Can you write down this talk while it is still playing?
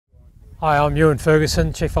Hi, I'm Ewan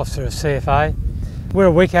Ferguson, Chief Officer of CFA. We're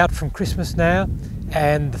a week out from Christmas now,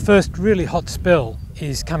 and the first really hot spell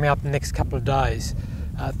is coming up in the next couple of days.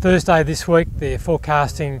 Thursday this week, they're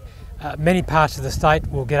forecasting many parts of the state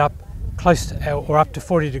will get up close to, or up to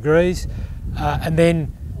 40 degrees, and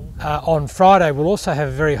then on Friday we'll also have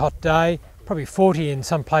a very hot day, probably 40 in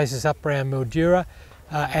some places up around Mildura,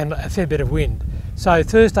 and a fair bit of wind. So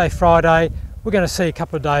Thursday, Friday, we're going to see a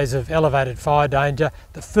couple of days of elevated fire danger,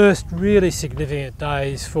 the first really significant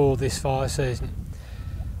days for this fire season.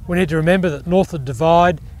 We need to remember that north of the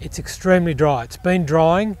Divide, it's extremely dry. It's been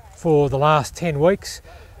drying for the last 10 weeks.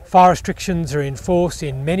 Fire restrictions are enforced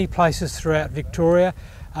in many places throughout Victoria,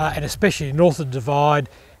 and especially north of the Divide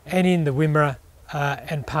and in the Wimmera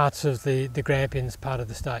and parts of the Grampians part of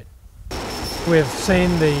the state. We've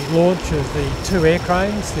seen the launch of the two air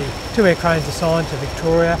cranes assigned to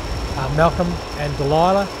Victoria, Malcolm and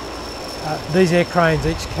Delilah. These air cranes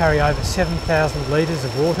each carry over 7,000 litres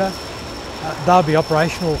of water. They'll be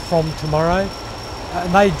operational from tomorrow,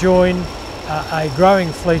 and they join a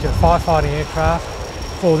growing fleet of firefighting aircraft.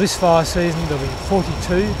 For this fire season there'll be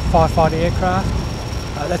 42 firefighting aircraft.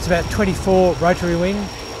 That's about 24 rotary wing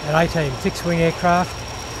and 18 fixed wing aircraft.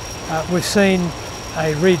 We've seen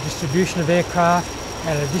a redistribution of aircraft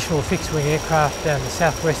and an additional fixed wing aircraft down the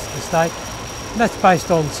southwest of the state. And that's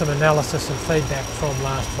based on some analysis and feedback from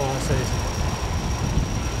last fire season.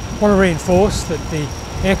 I want to reinforce that the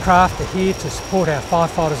aircraft are here to support our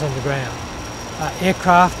firefighters on the ground.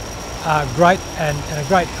 Aircraft are great and a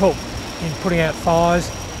great help in putting out fires,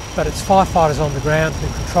 but it's firefighters on the ground who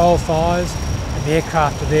control fires, and the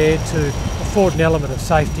aircraft are there to afford an element of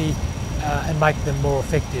safety and make them more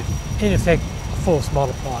effective. In effect, a force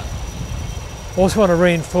multiplier. I also want to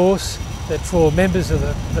reinforce that for members of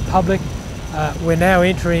the public, we're now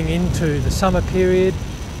entering into the summer period.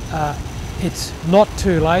 It's not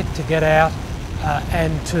too late to get out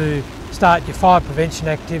and to start your fire prevention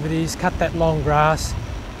activities, cut that long grass,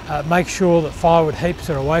 make sure that firewood heaps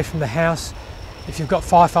are away from the house. If you've got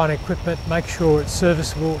firefighting equipment, make sure it's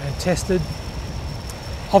serviceable and tested.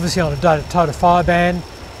 Obviously on a total fire ban,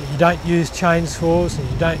 you don't use chainsaws and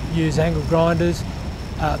you don't use angle grinders,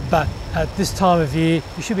 but at this time of year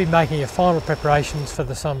you should be making your final preparations for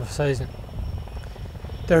the summer season.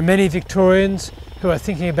 There are many Victorians who are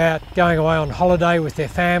thinking about going away on holiday with their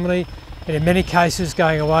family, and in many cases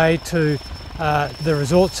going away to the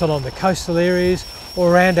resorts along the coastal areas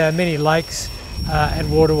or around our many lakes and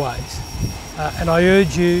waterways. And I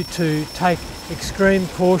urge you to take extreme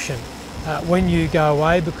caution when you go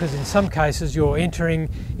away, because in some cases you're entering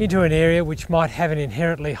into an area which might have an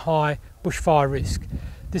inherently high bushfire risk.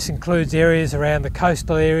 This includes areas around the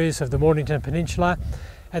coastal areas of the Mornington Peninsula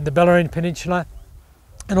and the Bellarine Peninsula,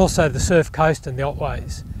 and also the Surf Coast and the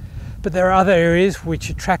Otways. But there are other areas which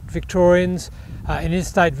attract Victorians and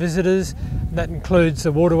interstate visitors, and that includes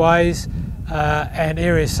the waterways and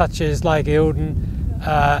areas such as Lake Eildon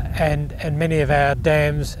and many of our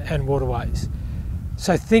dams and waterways.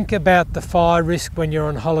 So think about the fire risk when you're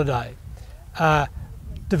on holiday.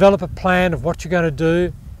 Develop a plan of what you're going to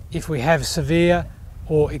do if we have severe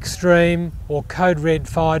or extreme or code red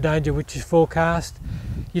fire danger which is forecast.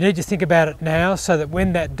 You need to think about it now so that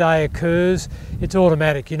when that day occurs, it's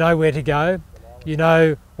automatic. You know where to go, you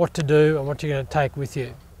know what to do and what you're going to take with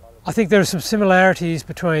you. I think there are some similarities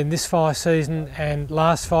between this fire season and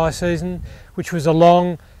last fire season, which was a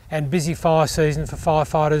long and busy fire season for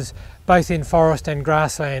firefighters both in forest and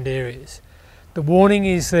grassland areas. The warning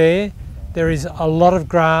is there. There is a lot of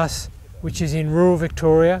grass which is in rural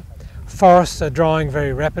Victoria. Forests are drying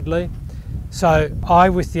very rapidly. So I,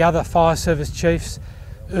 with the other fire service chiefs,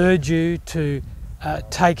 urge you to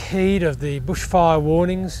take heed of the bushfire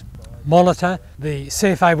warnings, monitor the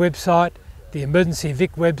CFA website, the Emergency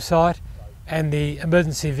Vic website and the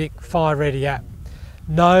Emergency Vic Fire Ready app.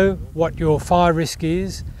 Know what your fire risk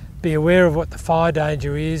is, be aware of what the fire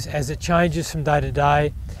danger is as it changes from day to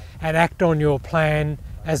day, and act on your plan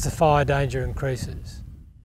as the fire danger increases.